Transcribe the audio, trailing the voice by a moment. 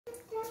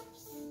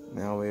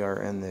Now we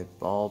are in the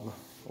Bob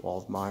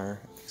Waldmeyer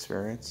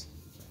experience.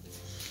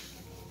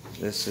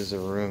 This is a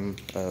room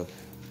of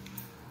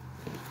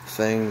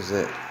things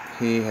that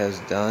he has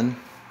done.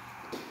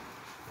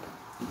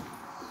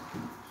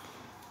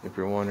 If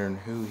you're wondering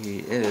who he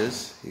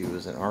is, he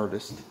was an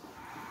artist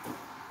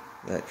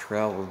that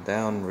traveled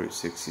down Route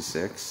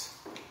 66.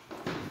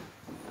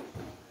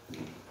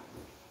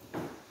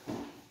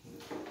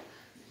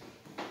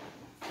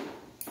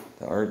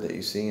 The art that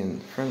you see in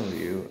front of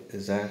you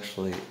is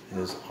actually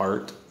his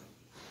art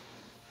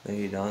that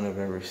he done of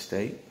every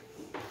state.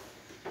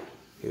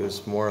 He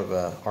was more of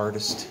an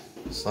artist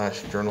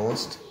slash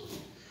journalist.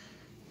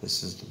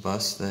 This is the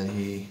bus that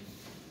he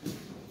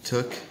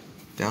took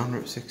down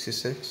Route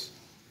 66.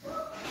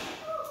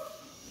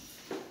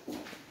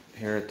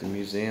 Here at the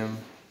museum,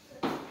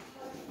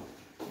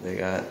 they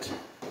got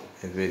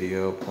a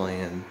video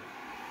playing.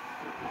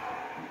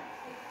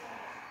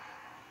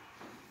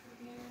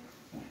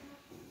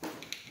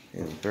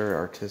 It's very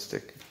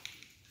artistic.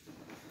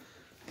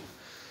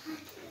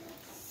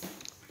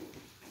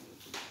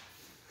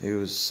 He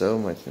was so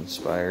much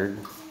inspired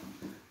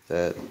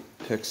that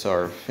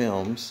Pixar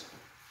films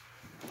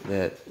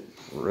that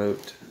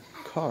wrote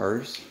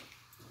Cars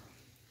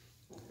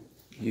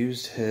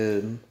used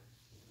him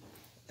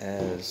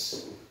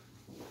as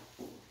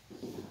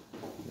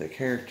the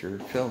character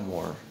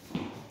Fillmore.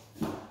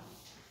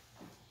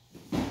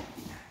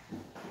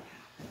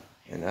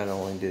 And not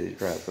only did he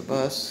drive the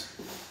bus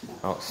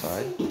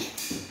outside,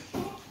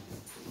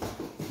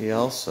 he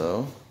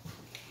also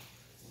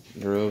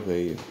drove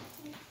a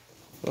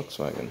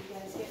Volkswagen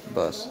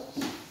bus.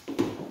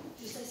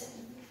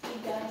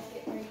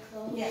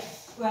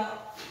 Yes, well,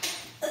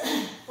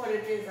 what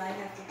it is, I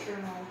have to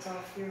turn all this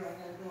off here. I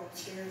gotta go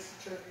upstairs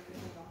to turn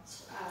everything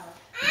off.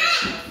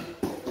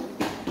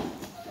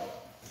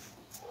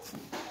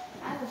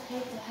 I would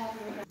hate to have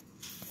it.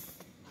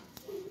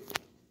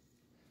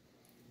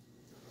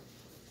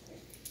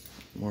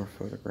 More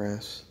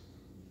photographs.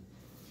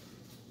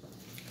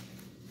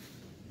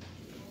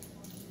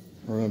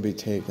 We're going to be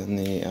taking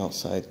the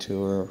outside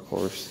tour, of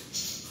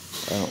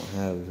course. I don't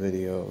have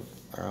video,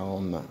 or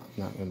I'm not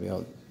going to be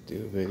able to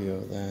do a video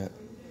of that.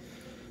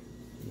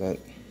 But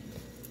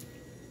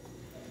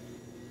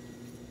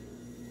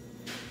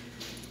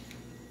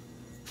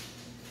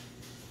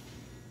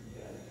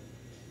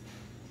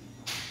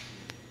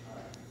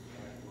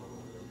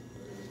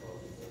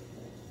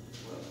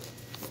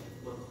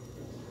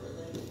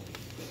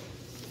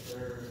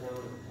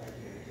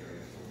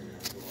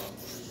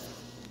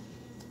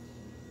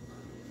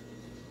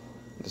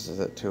this is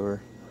that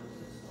tour.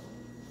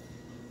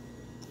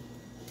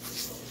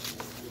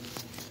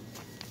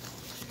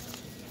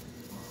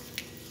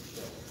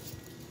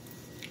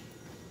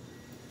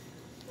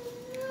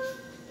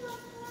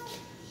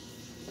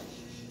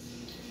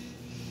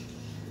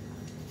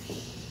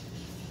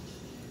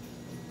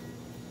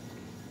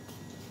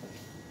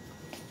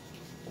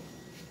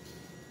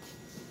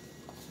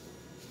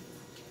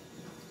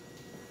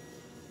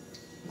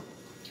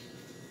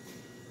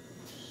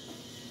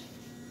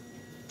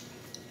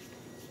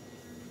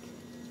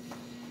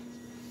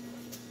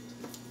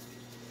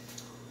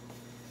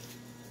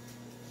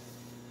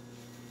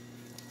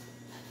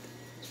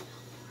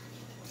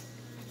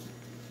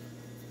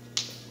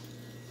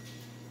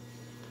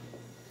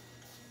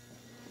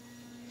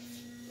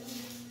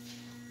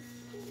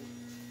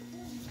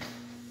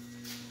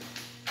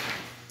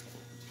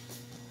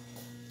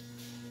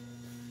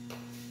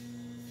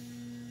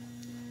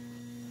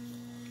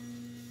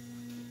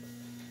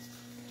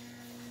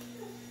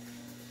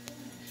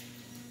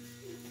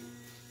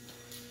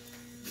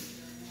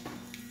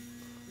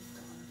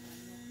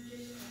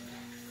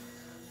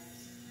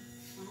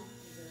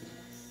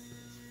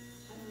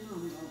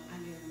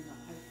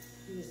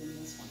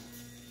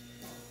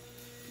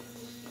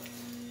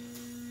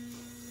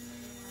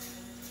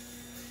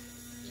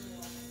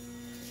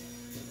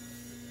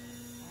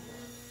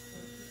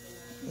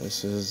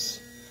 This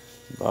is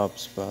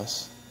Bob's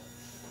bus,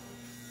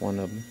 one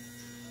of them.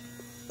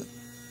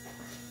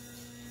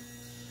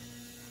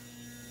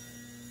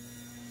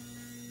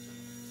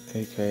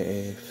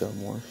 AKA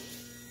Fillmore.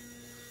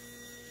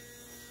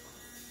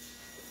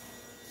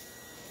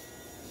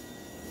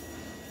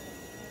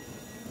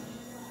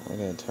 I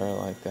got a tire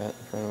like that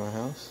in front of my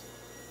house.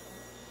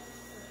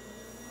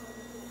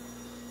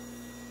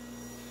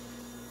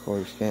 Of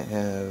course, you can't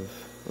have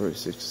Route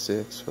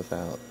 66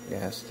 without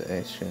gas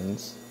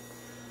stations,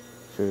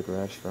 food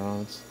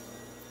restaurants.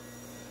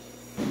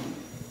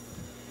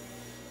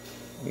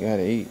 You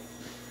gotta eat.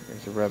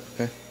 There's a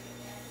replica.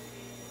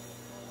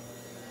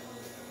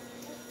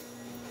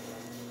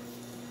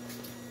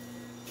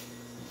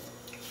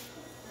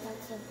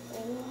 That's an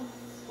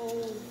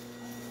old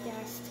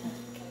gas tank.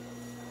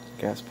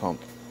 Gas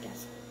pump.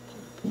 Gas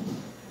pump.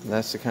 And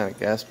that's the kind of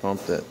gas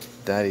pump that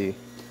Daddy's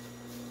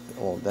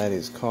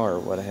car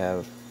would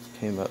have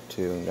came up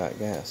to and got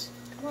gas.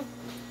 Come on.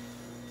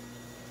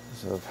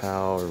 So of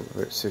how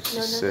Route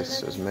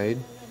 66 was made.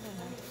 No.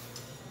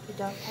 You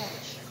don't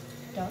touch.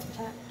 Don't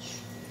touch.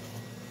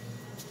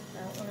 I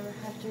don't want to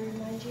have have to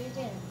remind you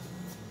again.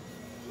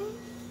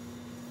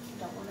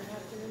 Don't want to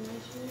have to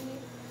remind you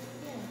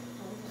again.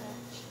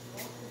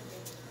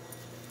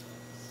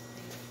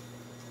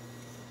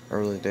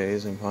 Early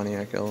days in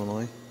Pontiac,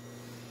 Illinois.